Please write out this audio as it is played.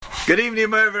Good evening,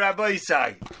 Merv Rabbi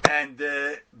Isai. And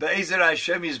Be'ezer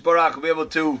Hashem Yisborach will be able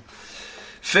to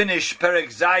finish Perek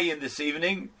Zayin this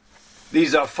evening.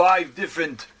 These are 5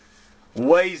 different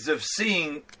ways of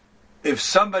seeing if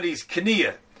somebody's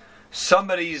kniya,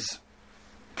 somebody's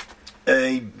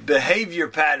behavior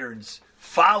patterns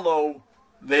follow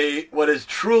what is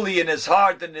truly in his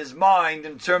heart and his mind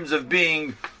in terms of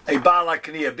being a Bala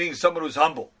kniya, being someone who's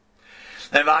humble.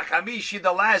 And Vachamishi,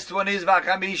 the last one is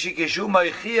Vachamishi Kishu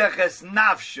Meichiach es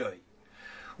Nafshoy,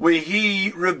 where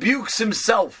he rebukes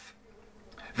himself,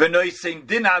 V'noisein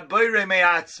din haboire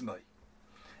me'atzmai,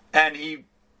 and he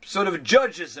sort of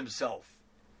judges himself.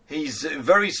 He's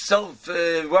very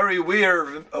very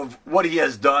aware of what he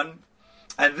has done,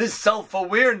 and this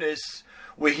self-awareness,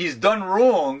 where he's done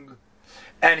wrong,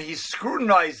 and he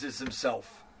scrutinizes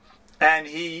himself, and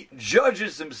he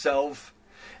judges himself,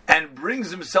 and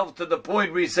brings himself to the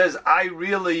point where he says, I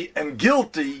really am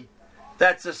guilty,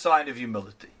 that's a sign of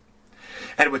humility.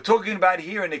 And we're talking about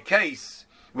here in a case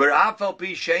where Afal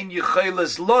Pi Shein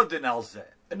Yicheles Lodin Alzeh.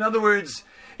 In other words,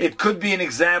 it could be an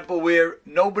example where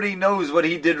nobody knows what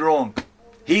he did wrong.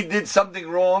 He did something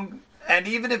wrong, and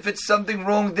even if it's something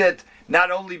wrong that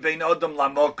not only Bein Adam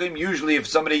Lamokim, usually if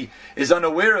somebody is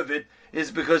unaware of it,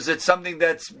 is because it's something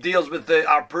that deals with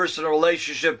our personal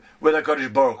relationship with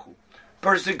HaKadosh Baruch Hu.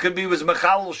 Person could be was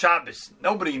Mechalel Shabbos.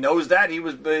 Nobody knows that. He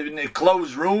was in a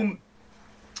closed room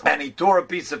and he tore a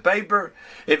piece of paper.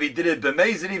 If he did it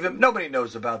b'mezid, even nobody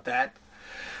knows about that.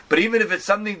 But even if it's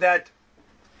something that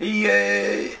he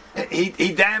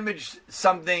damaged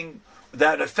something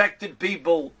that affected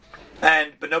people,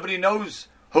 but nobody knows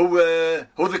who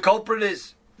the culprit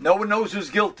is. No one knows who's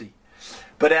guilty.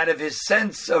 But out of his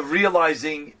sense of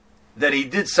realizing that he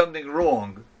did something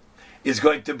wrong, is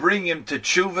going to bring him to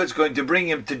tshuva, it's going to bring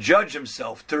him to judge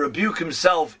himself, to rebuke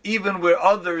himself, even where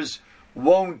others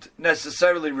won't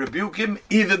necessarily rebuke him,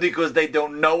 either because they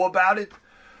don't know about it,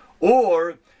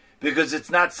 or because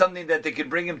it's not something that they can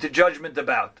bring him to judgment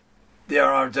about. There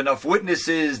aren't enough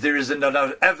witnesses, there isn't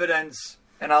enough evidence,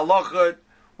 and halacha,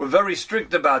 we're very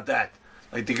strict about that.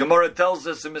 Like the Gemara tells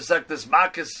us in Masechtas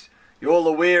Makos, you're all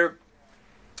aware,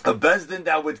 a bezdin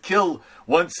that would kill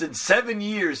once in 7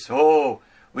 years,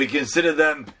 we consider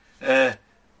them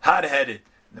hot-headed.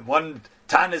 One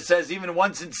Tana says even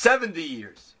once in 70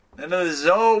 years. And there's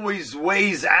always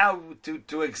ways out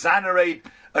to exonerate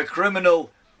a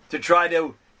criminal to try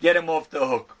to get him off the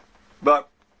hook. But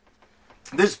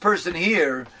this person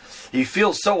here, he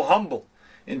feels so humble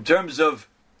in terms of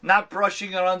not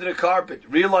brushing it under the carpet,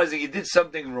 realizing he did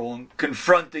something wrong,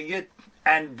 confronting it,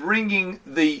 and bringing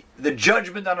the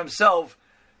judgment on himself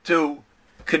to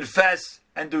confess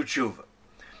and do tshuva.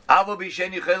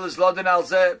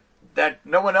 That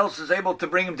no one else is able to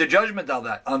bring him to judgment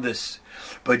on this.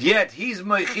 But yet, he's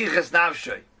meichiches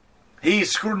nafshay. He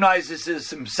scrutinizes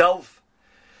himself,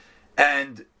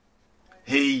 and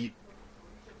he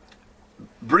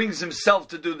brings himself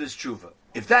to do this tshuva.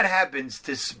 If that happens,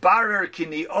 tisbarer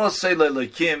kini osei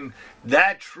lelekim,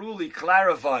 that truly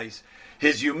clarifies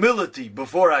his humility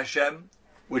before Hashem,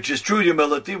 which is true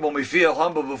humility when we feel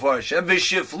humble before Hashem.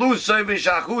 V'shiflusay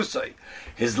v'shachusay,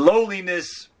 his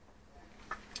lowliness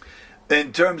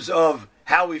in terms of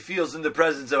how he feels in the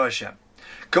presence of Hashem.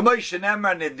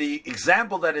 The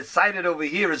example that is cited over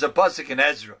here is a pasuk in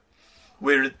Ezra,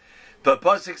 where the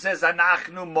pasuk says,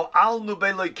 "Anachnu mo'alnu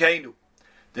belokeinu,"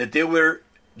 that there were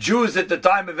Jews at the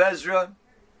time of Ezra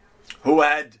who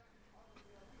had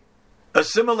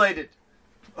assimilated,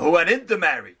 who had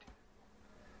intermarried.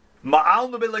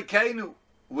 Ma'alnu b'lekeinu,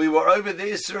 we were over the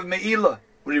Isra of Me'ilah.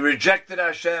 We rejected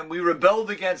Hashem. We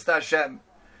rebelled against Hashem.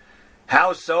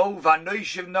 How so?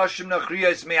 V'anoishiv noshim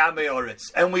nachriyos me'amei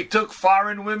oretz. And we took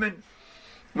foreign women.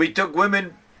 We took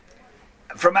women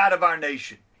from out of our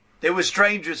nation. They were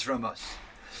strangers from us.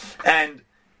 And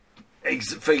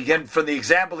again, from the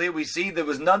example here, we see there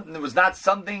was not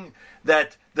something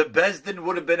that the Bezdin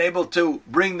would have been able to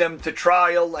bring them to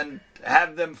trial and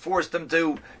force them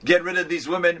to get rid of these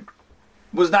women.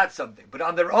 Was not something. But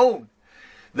on their own,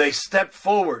 they stepped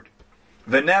forward.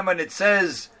 V'neman, it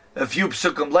says a few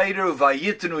psukim later,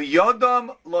 Vayitnu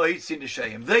yodam lohitzin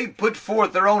nishayim. They put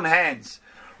forth their own hands,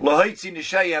 lohitzin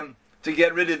nishayim, to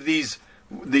get rid of these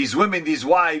women, these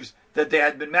wives that they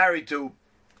had been married to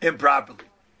improperly.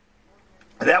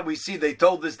 That we see, they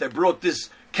brought this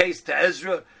case to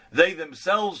Ezra. They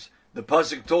themselves, the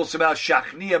pasuk talks about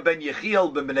Shachniya ben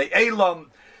Yechiel ben Bnei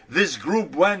Elam. This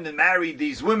group went and married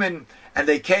these women, and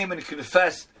they came and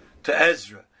confessed to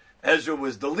Ezra. Ezra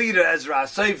was the leader, Ezra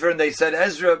HaSefer, and they said,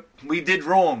 Ezra, we did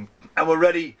wrong, and we're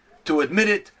ready to admit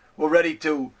it. We're ready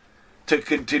to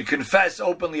confess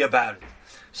openly about it.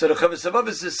 So the Chavos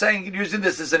HaLevavos is saying, using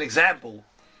this as an example,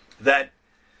 that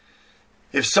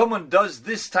if someone does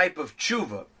this type of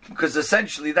tshuva, because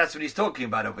essentially that's what he's talking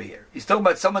about over here. He's talking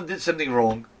about someone did something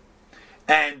wrong,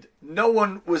 and no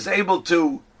one was able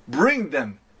to bring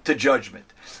them to judgment.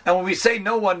 And when we say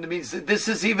no one, it means that this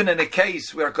is even in a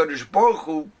case where HaKadosh Baruch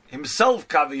Hu himself,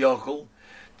 Kaviyachol,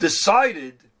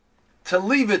 decided to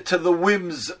leave it to the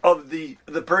whims of the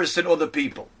person or the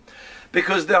people.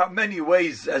 Because there are many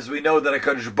ways, as we know, that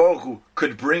HaKadosh Baruch Hu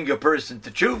could bring a person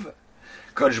to tshuva.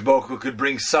 HaKadosh Baruch Hu could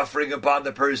bring suffering upon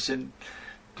the person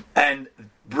and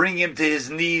bring him to his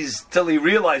knees till he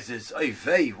realizes,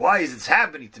 hey, why is this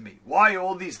happening to me? Why are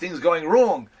all these things going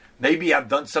wrong? Maybe I've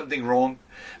done something wrong.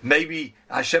 Maybe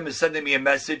Hashem is sending me a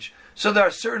message. So there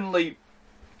are certainly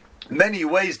many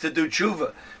ways to do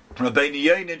tshuva. Rabbeinu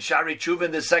Yoin in Shari Tshuva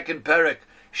in the second perek,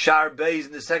 Shar Beis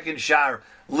in the second Shar,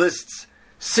 lists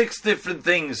 6 different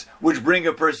things which bring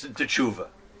a person to tshuva.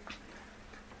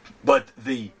 But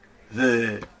the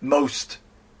most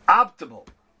optimal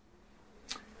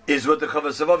is what the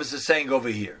Chavos HaLevavos is saying over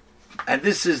here. And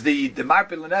this is the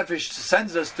Marpil Nefesh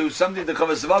sends us to something the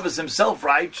Chavos HaLevavos himself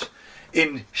writes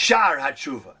in Shar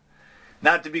HaTshuva.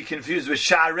 Not to be confused with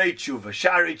Sharei Tshuva.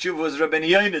 Sharei Tshuva was Rabbeinu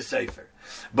Yoin's Sefer.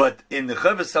 But in the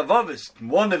Chavos HaLevavos,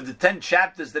 one of the 10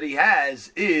 chapters that he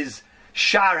has is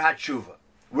Shar HaTshuva.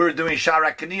 We're doing Shar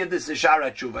HaKaniyah, this is Shar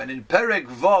HaTshuva. And in Perek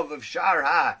Vav of Shar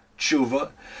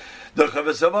HaTshuva, the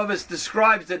Chavos HaLevavos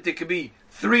describes that there could be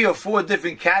 3 or 4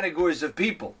 different categories of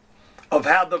people, of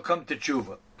how they'll come to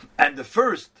tshuva. And the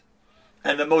first,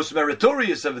 and the most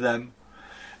meritorious of them,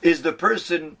 is the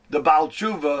person, the Baal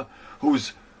Tshuva,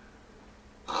 who's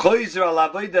choizer al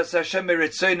avodas Hashem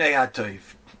meritzonei hatov,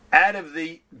 out of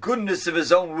the goodness of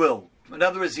his own will. In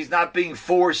other words, he's not being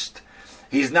forced,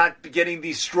 he's not getting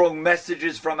these strong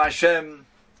messages from Hashem,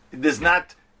 there's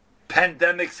not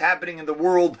pandemics happening in the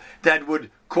world that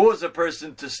would cause a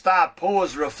person to stop,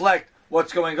 pause, reflect,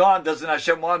 what's going on? Doesn't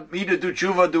Hashem want me to do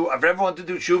tshuva? Do everyone to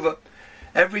do tshuva?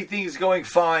 Everything is going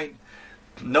fine.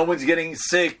 No one's getting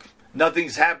sick.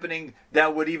 Nothing's happening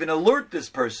that would even alert this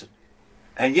person.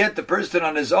 And yet the person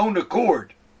on his own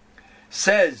accord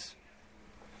says,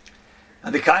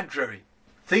 on the contrary,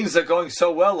 things are going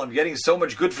so well. I'm getting so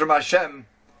much good from Hashem.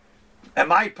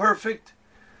 Am I perfect?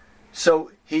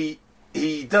 So he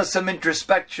does some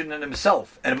introspection in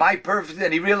himself. And am I perfect?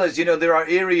 And he realizes, there are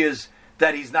areas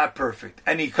that he's not perfect.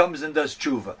 And he comes and does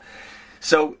tshuva.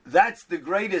 So that's the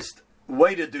greatest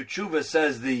way to do tshuva,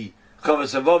 says the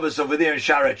Chavos HaLevavos over there in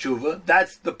Shar HaTshuva.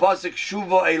 That's the pasuk,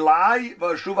 Shuva Elai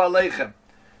v'Shuva Aleichem.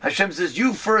 Hashem says,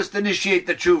 you first initiate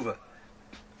the tshuva.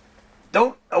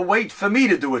 Don't wait for me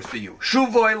to do it for you.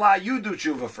 Shuva Elai, you do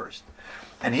tshuva first.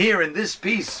 And here in this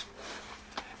piece,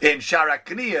 in Shar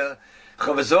HaKaniyah,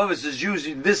 Chavos HaLevavos is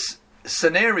using this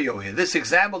scenario here, this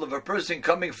example of a person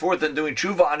coming forth and doing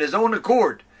tshuva on his own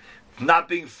accord, not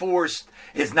being forced.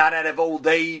 It's not out of old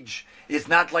age. It's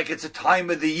not like it's a time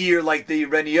of the year like the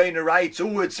Rabbeinu writes,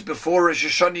 it's before Rosh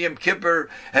Hashanah Yom Kippur,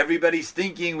 everybody's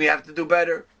thinking we have to do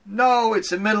better. No,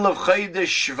 it's the middle of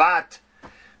Chodesh Shvat,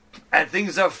 and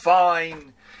things are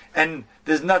fine, and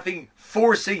there's nothing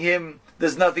forcing him,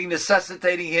 there's nothing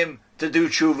necessitating him to do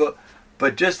tshuva,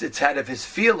 but just it's out of his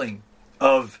feeling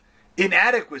of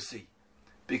inadequacy.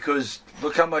 Because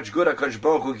look how much good HaKadosh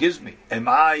Baruch Hu gives me. Am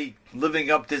I living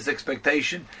up to his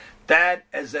expectation? That,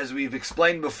 as we've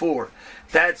explained before,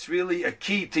 that's really a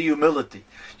key to humility.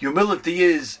 Humility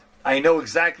is, I know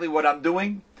exactly what I'm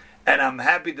doing, and I'm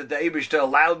happy that the Eibishter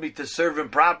allowed me to serve him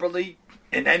properly,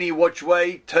 in any which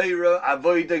way, Torah,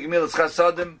 Avodah, Gemilas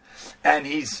Chasadim, and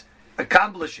he's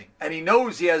accomplishing. And he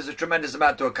knows he has a tremendous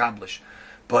amount to accomplish.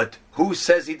 But who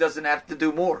says he doesn't have to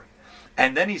do more?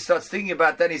 And then he starts thinking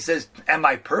about that, and he says, am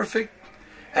I perfect?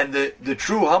 And the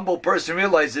true humble person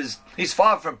realizes he's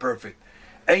far from perfect.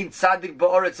 Ein tzaddik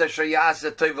ba'oretz asher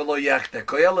ya'aseh tov v'lo yechteh.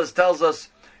 Koheles tells us,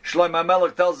 Shlomo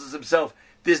HaMelech tells us himself,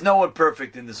 there's no one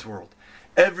perfect in this world.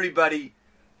 Everybody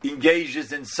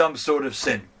engages in some sort of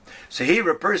sin. So here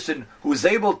a person who's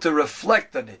able to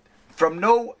reflect on it from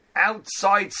no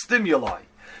outside stimuli,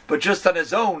 but just on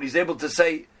his own, he's able to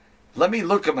say, let me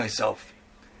look at myself.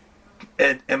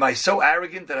 And am I so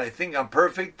arrogant that I think I'm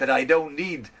perfect, that I don't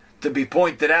need to be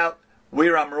pointed out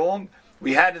where I'm wrong?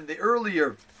 We had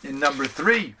in number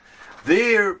 3,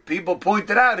 there people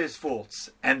pointed out his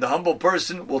faults, and the humble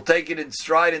person will take it in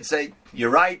stride and say, you're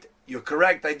right, you're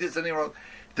correct, I did something wrong.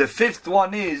 The 5th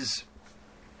one is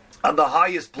on the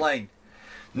highest plane.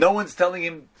 No one's telling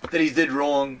him that he did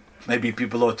wrong. Maybe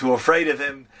people are too afraid of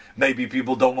him. Maybe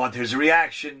people don't want his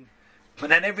reaction. But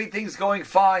then everything's going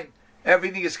fine.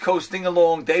 Everything is coasting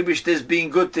along. The Eibishter is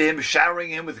being good to him, showering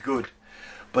him with good.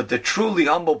 But the truly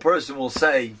humble person will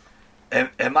say,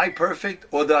 am I perfect?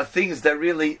 Or there are things that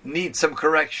really need some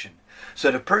correction.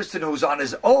 So the person who's on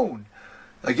his own,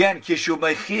 again, kishu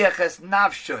mechiach es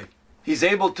nafshoy, he's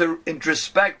able to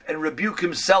introspect and rebuke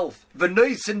himself. He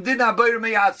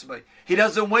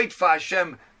doesn't wait for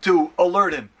Hashem to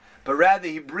alert him, but rather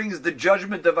he brings the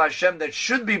judgment of Hashem that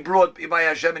should be brought by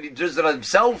Hashem, and he does it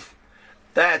himself.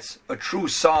 That's a true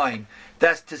sign.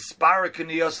 That's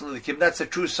tisparak. That's a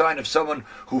true sign of someone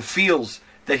who feels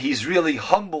that he's really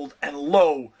humbled and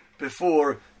low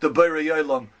before the Borei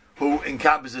Olam, who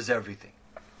encompasses everything.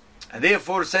 And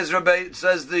therefore, says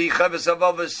the Chavis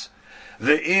Avavos,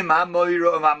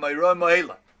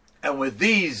 and with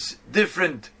these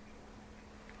different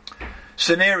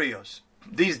scenarios,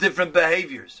 these different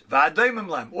behaviors,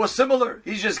 or similar,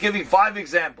 he's just giving 5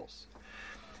 examples.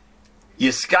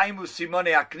 They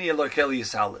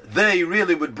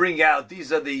really would bring out,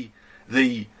 these are the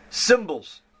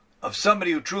symbols of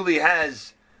somebody who truly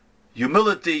has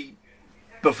humility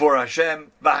before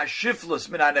Hashem, and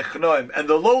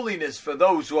the lowliness for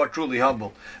those who are truly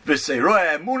humble.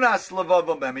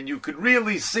 And you could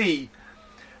really see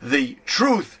the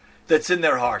truth that's in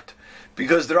their heart.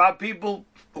 Because there are people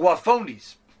who are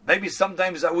phonies. Maybe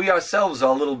sometimes we ourselves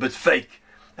are a little bit fake.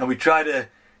 And we try to,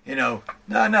 no,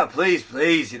 please,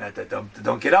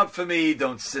 don't get up for me,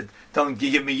 don't sit, don't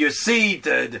give me your seat,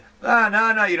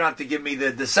 no, you don't have to give me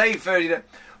the sefer.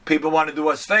 People want to do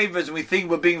us favors and we think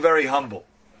we're being very humble.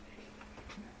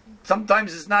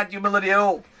 Sometimes it's not humility at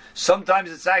all.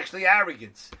 Sometimes it's actually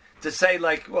arrogance. To say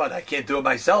like, what, I can't do it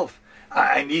myself.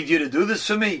 I need you to do this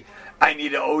for me. I need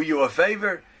to owe you a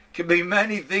favor. Can be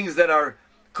many things that are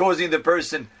causing the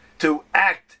person to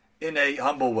act in a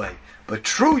humble way. But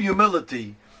true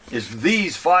humility is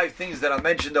these 5 things that are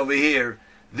mentioned over here.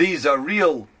 These are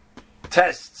real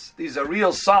tests. These are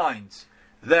real signs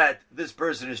that this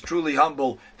person is truly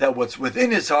humble, that what's within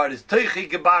his heart is teichi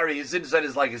gebari, his inside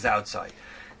is like his outside.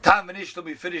 Tam and Ish will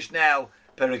be finished now.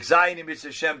 Perek Zayin in Mitzvah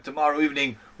Hashem. Tomorrow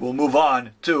evening we'll move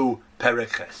on to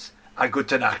Perek Ches. A good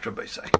Tanakh, Rabbi Say.